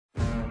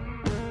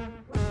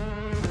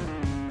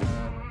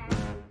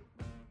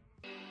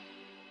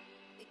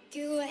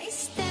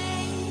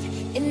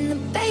in the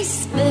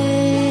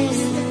basement.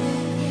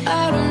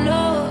 I don't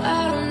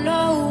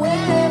know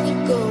where we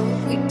go.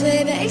 We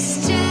play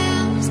bass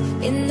jams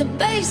in the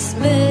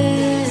basement.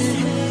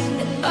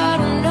 And I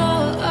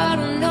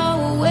don't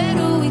know where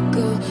do we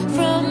go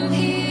from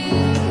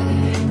here?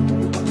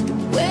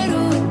 Where do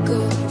we go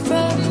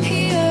from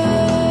here?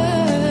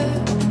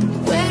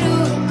 Where do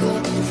we go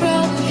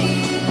from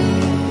here?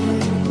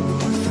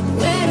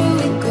 Where do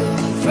we go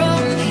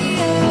from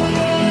here?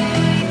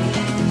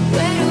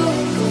 Where do we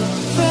go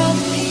from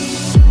here?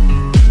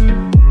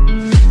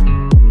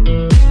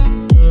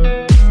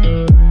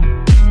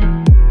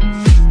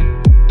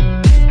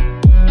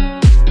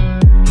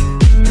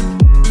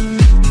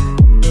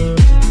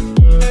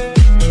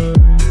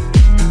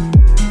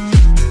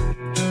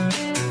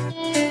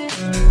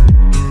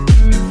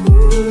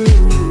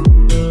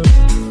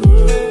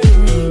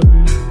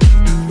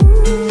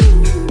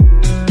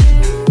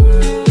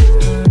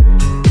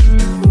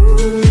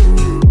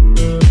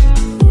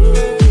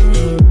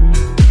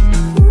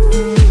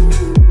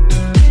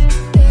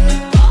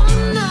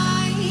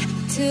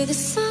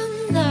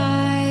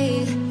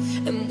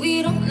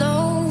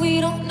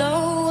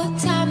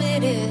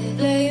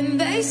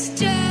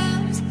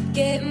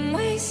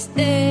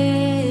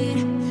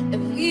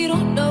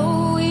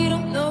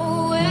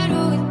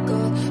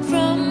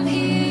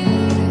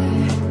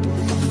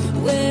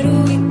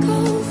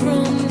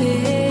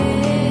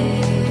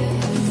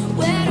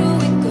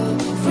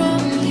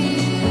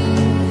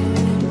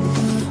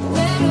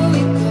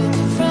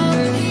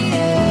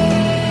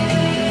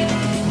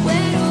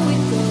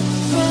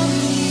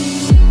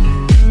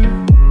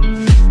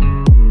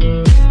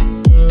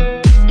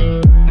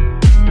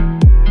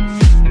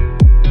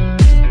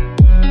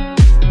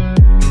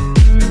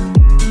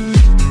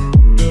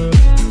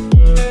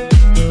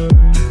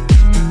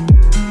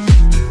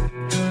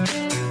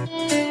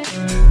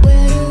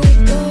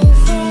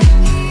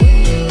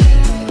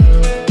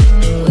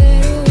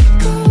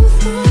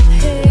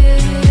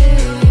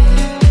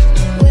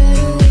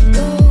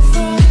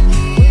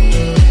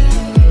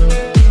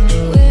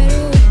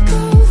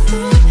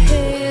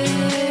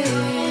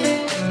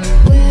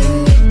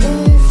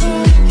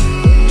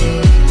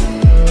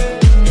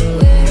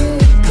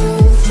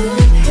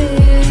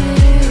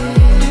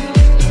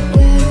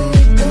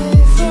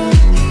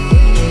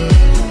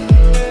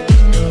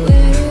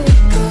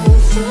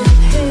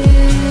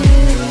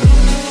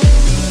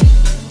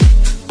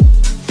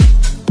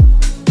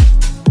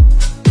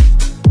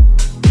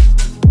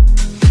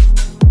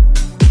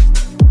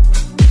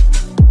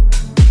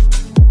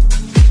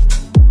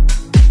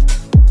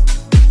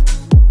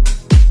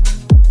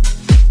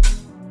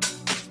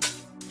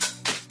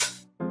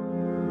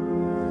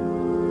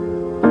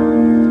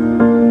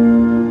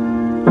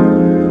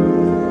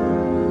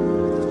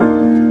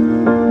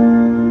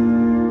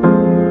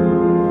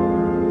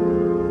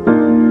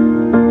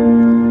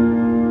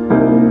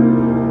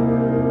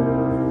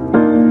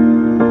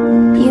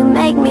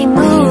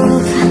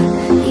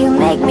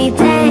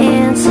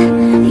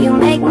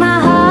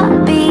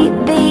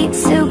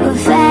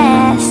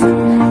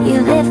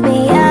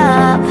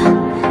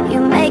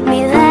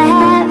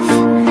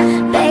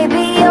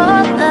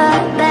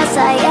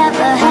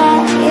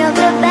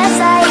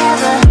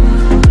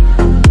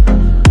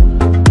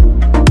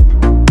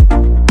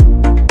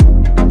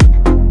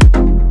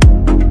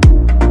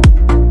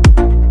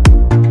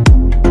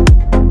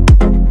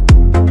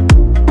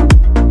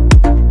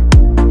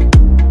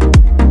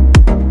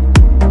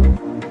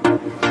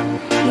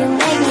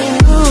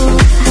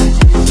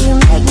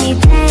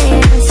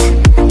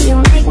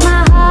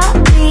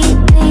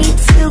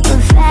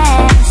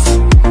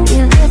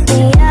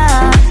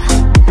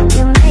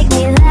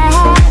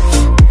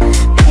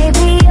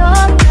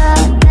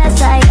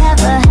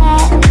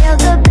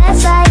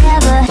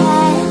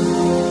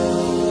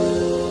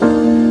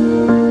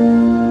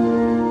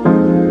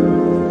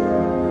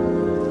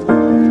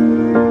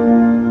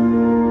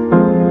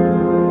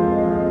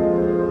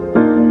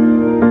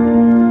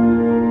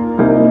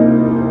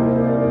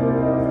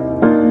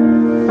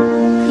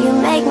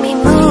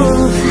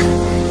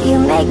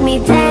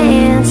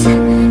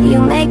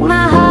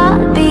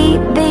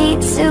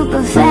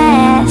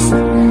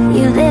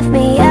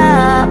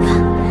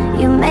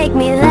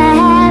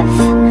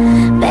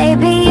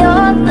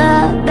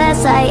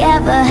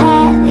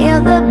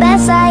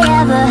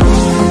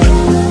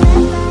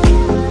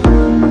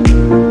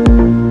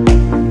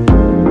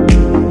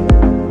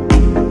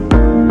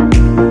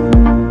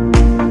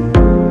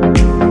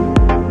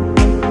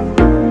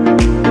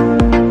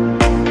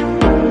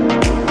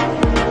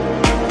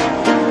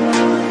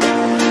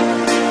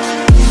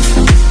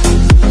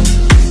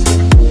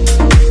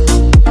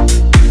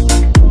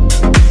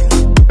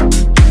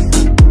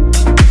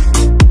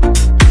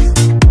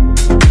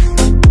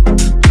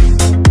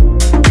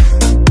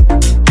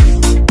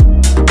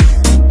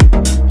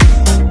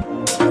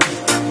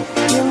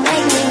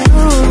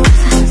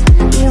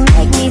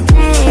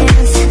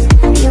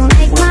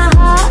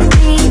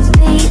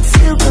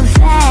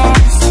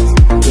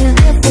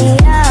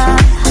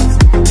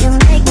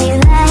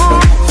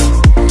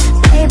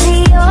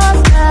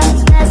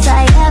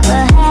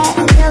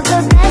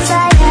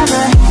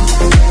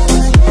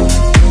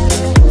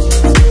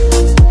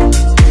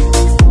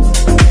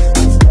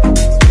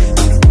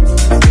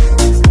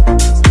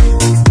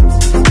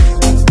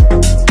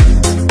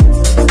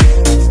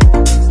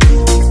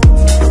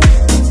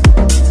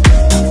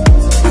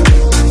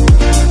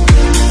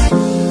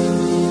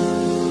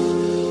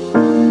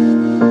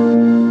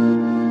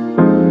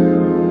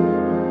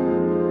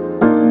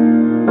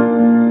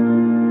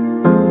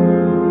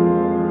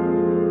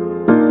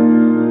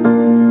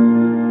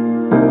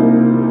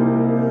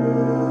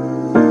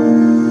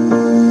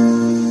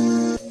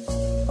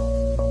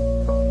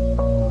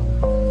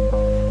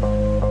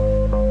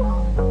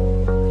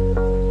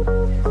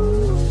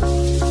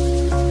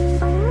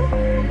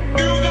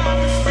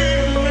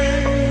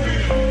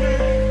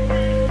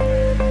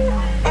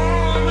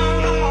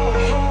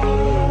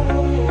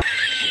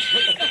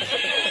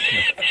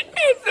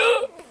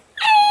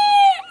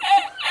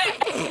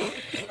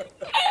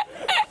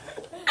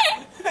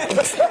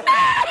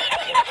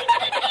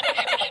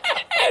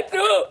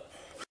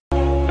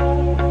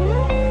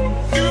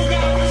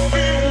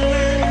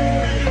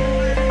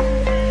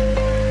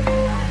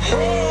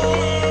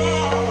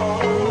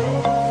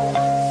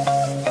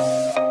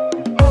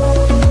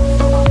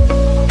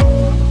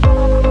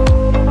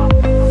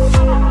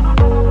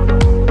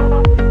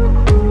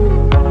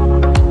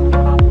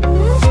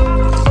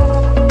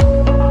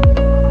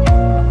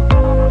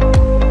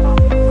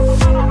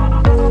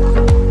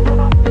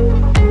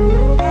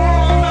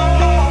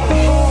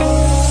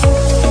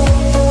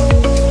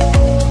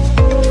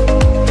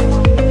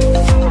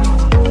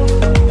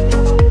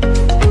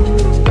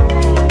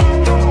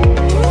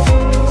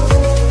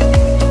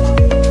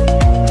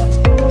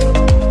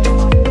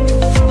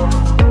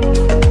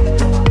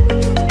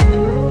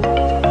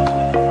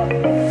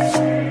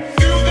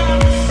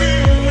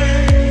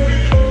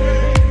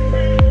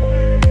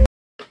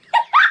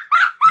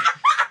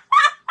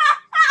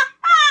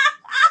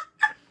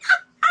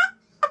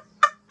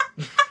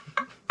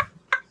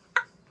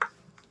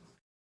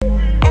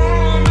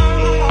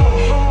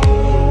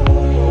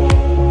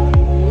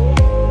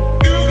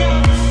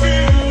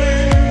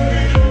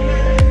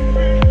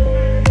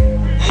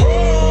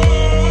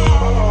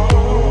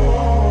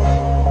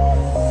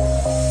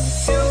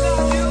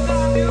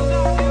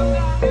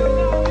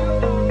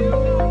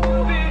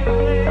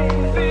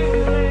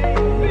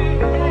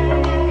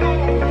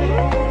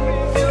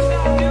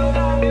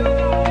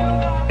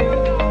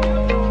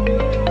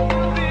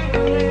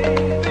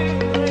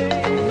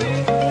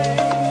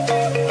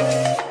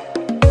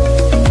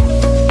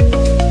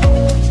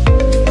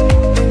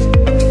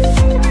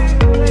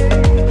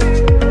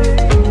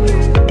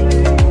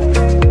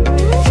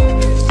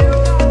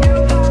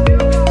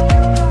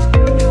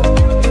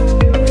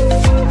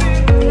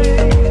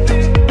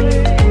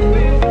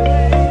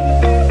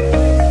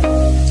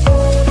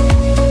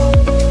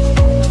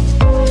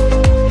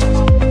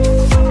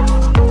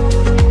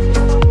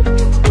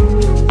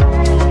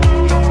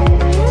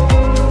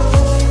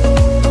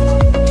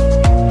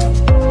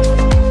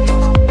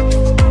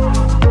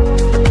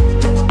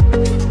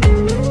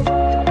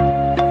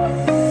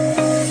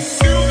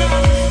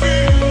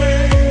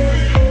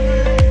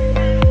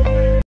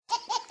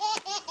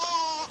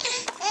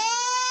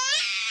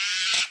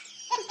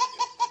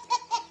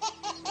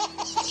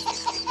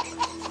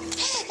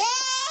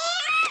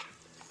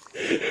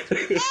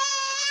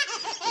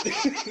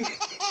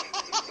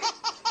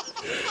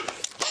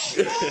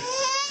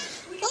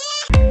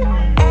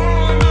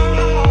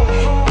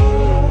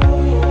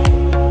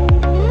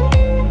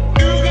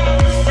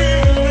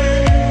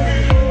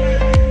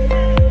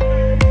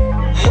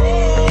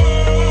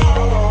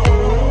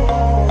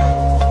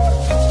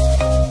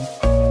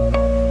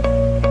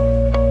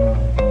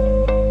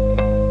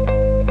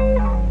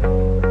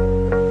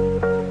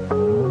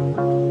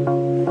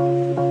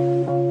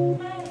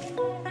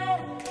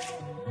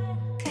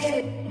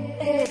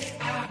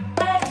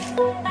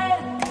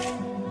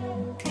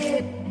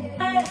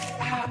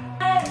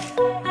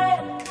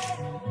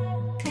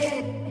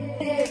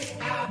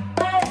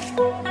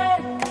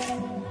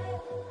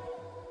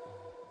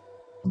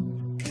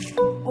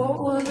 What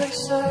would they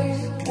say?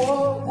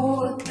 What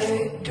would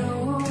they do?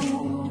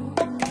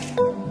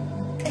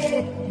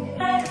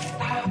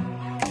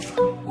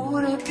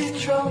 Would it be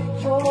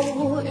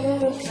trouble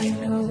if they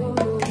knew?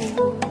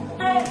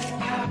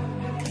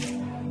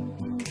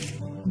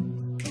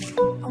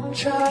 I'm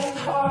trying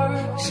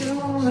hard to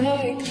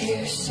make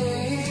you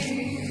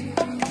see.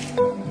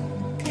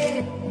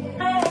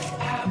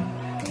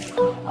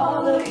 All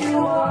that you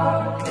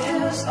are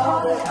is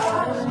all that I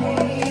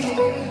need.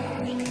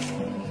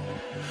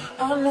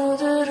 I know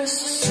that it's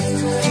a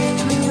secret,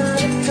 and I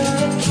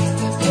gotta keep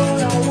it,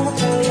 but I want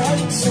the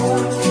lights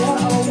on,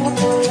 yeah, I want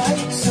the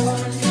lights on,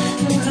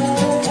 and I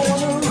don't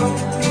wanna run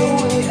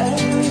away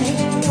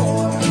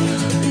anymore.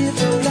 Leave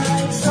the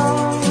lights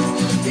on,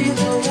 leave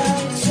the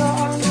lights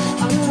on.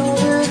 I know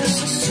that it's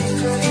a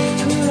secret,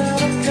 and I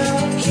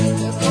gotta keep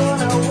it, but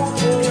I want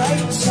the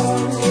lights on,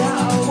 yeah,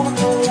 I want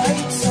the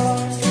lights on,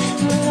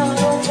 and I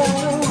don't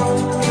wanna run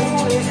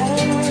away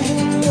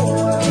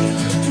anymore.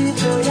 Leave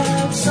the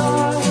lights on.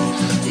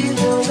 Leave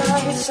the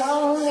lights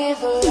on, leave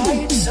the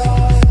lights on.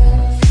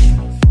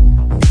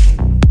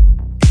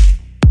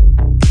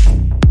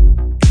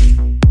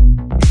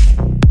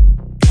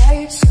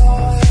 Lights on,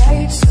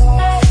 lights on.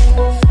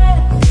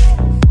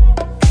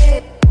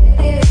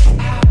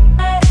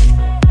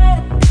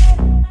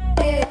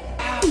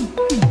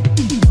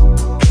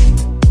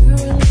 You're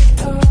in the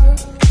dark,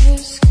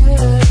 it's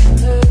getting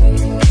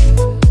late.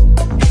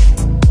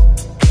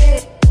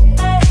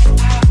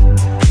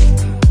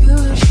 You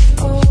should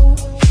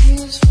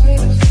always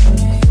wait for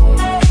me.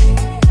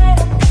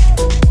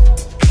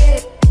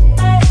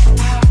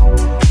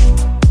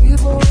 We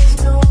both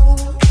know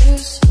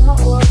it's not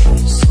what you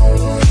say.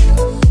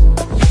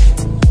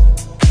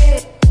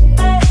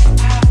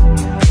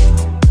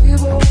 We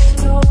both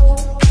know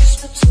it's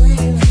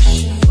between the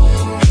sheets.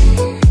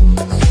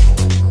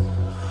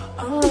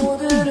 I know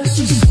that it's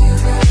a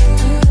secret,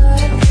 and I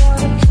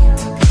gotta keep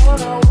it,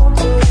 but I want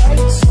the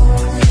lights on,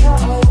 yeah,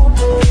 I want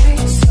the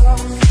lights on,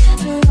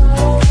 and I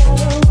don't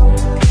wanna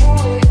run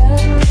away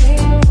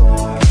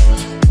anymore.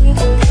 Leave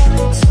the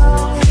lights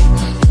on,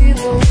 leave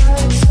the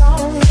lights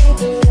on, leave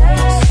the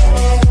lights on.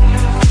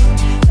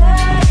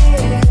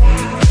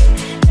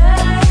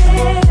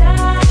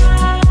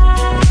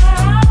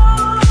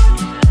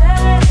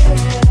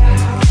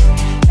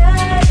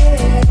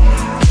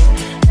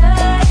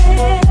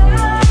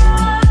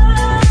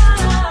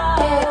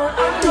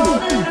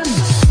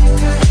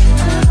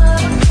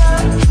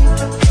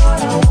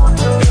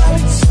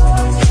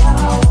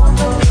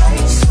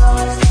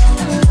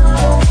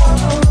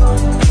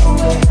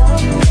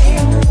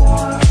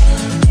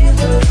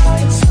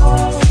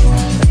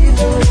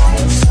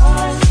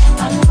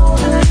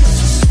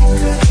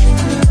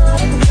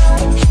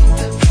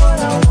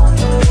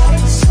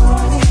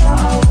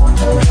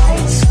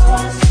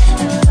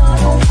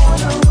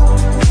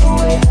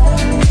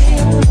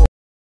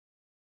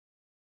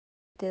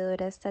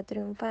 Dora está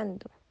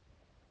triunfando.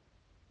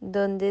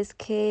 ¿Dónde es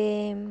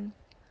que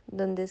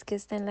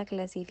está en la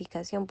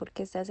clasificación?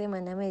 Porque esta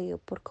semana me dio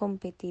por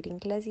competir en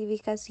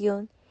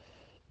clasificación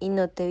y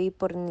no te vi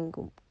por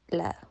ningún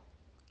lado.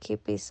 Qué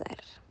pesar.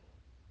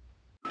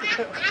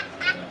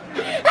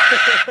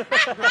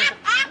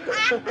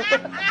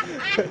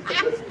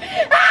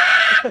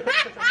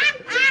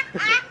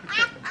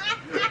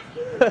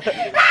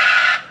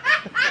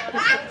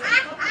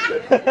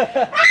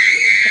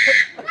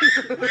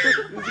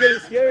 It's getting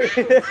scary.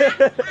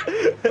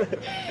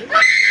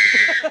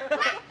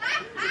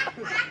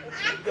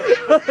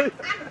 Holy